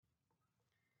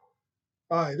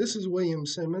Hi, this is William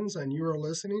Simmons, and you are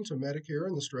listening to Medicare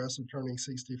and the Stress of Turning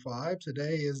 65.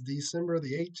 Today is December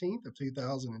the 18th of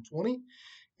 2020,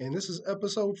 and this is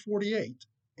episode 48.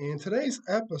 In today's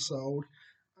episode,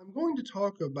 I'm going to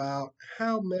talk about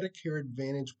how Medicare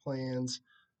Advantage plans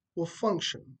will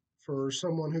function for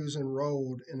someone who's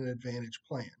enrolled in an Advantage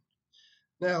plan.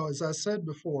 Now, as I said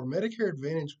before, Medicare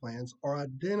Advantage plans are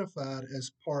identified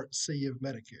as Part C of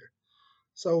Medicare.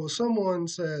 So if someone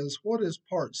says, "What is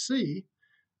Part C?"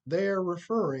 they're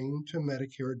referring to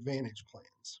Medicare Advantage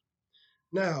plans.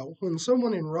 Now, when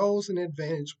someone enrolls in an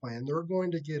Advantage plan, they're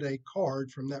going to get a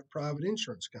card from that private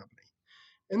insurance company.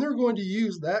 And they're going to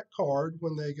use that card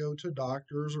when they go to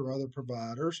doctors or other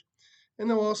providers. And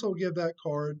they'll also give that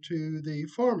card to the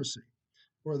pharmacy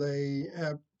where they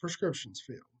have prescriptions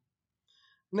filled.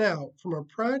 Now, from a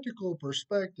practical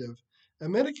perspective, a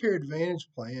Medicare Advantage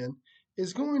plan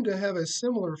is going to have a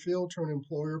similar feel to an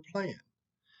employer plan.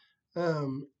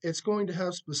 It's going to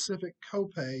have specific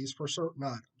copays for certain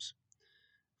items.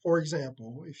 For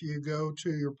example, if you go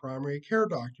to your primary care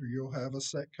doctor, you'll have a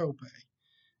set copay.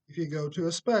 If you go to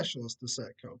a specialist, a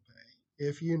set copay.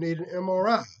 If you need an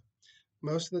MRI,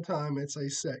 most of the time it's a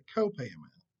set copay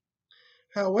amount.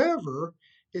 However,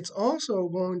 it's also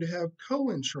going to have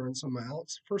co-insurance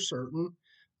amounts for certain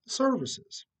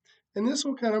services. And this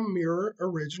will kind of mirror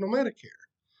original Medicare.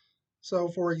 So,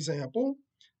 for example,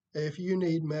 if you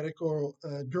need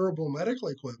durable medical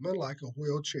equipment like a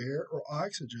wheelchair or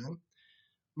oxygen,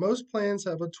 most plans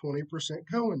have a 20%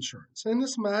 coinsurance, and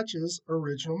this matches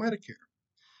original Medicare.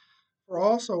 For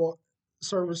also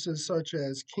services such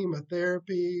as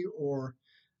chemotherapy or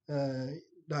uh,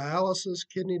 dialysis,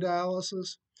 kidney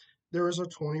dialysis, there is a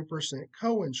 20%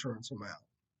 coinsurance amount,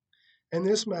 and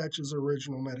this matches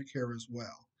original Medicare as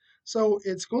well. So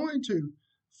it's going to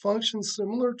function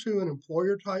similar to an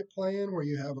employer type plan where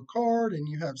you have a card and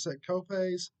you have set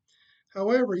copays.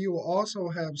 However, you will also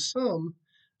have some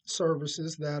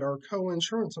services that are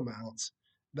co-insurance amounts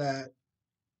that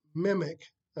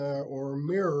mimic or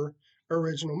mirror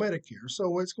original Medicare.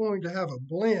 So it's going to have a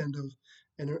blend of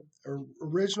an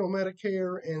original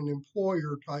Medicare and an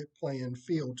employer type plan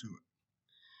feel to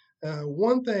it.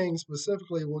 One thing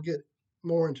specifically we'll get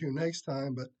more into next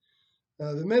time, but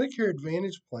the Medicare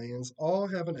Advantage plans all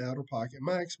have an out of pocket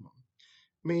maximum,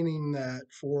 meaning that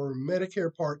for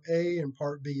Medicare Part A and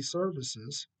Part B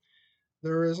services,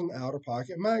 there is an out of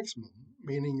pocket maximum,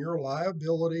 meaning your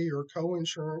liability or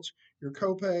co-insurance, your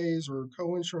copays or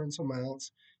co-insurance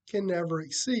amounts can never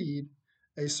exceed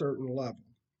a certain level.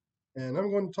 And I'm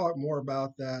going to talk more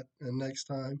about that next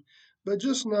time. But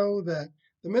just know that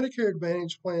the Medicare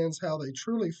Advantage plans, how they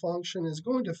truly function, is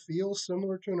going to feel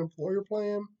similar to an employer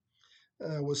plan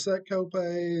with set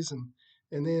copays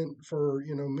and then for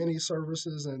many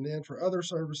services, and then for other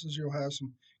services you'll have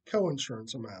some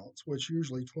co-insurance amounts, which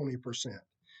usually 20%,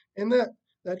 and that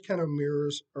kind of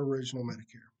mirrors original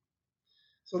Medicare.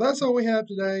 So that's all we have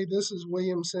today. This is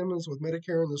William Simmons with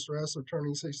Medicare and the Stress of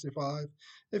Turning 65.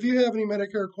 If you have any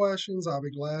Medicare questions, I'll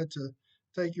be glad to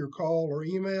take your call or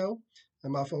email.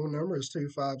 And my phone number is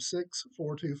 256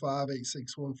 425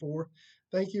 8614.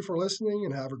 Thank you for listening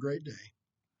and have a great day.